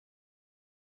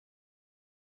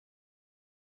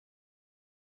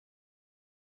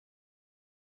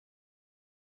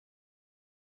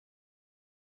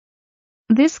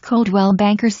This Coldwell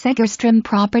Banker Segerstrom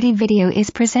property video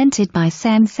is presented by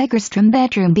Segerstrom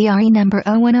Bedroom BRE number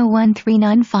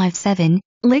 01013957,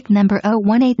 LIC number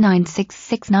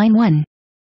 01896691.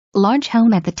 Large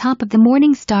home at the top of the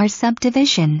Morning Star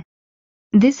Subdivision.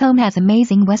 This home has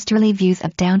amazing westerly views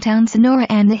of downtown Sonora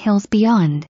and the hills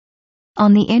beyond.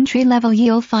 On the entry level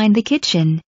you'll find the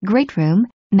kitchen, great room,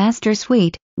 master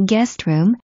suite, guest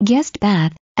room, guest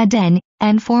bath, a den,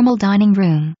 and formal dining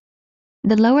room.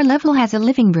 The lower level has a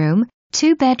living room,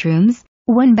 2 bedrooms,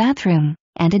 1 bathroom,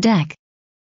 and a deck.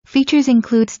 Features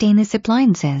include stainless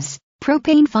appliances,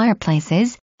 propane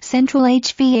fireplaces, central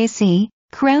HVAC,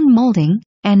 crown molding,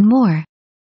 and more.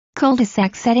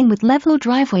 Cul-de-sac setting with level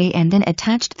driveway and an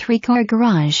attached 3-car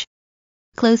garage.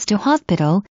 Close to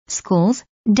hospital, schools,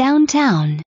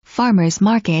 downtown, farmers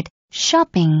market,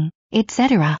 shopping,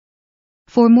 etc.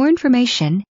 For more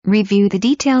information, review the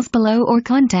details below or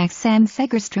contact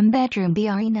Segerstrom Bedroom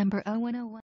BRE number 0101.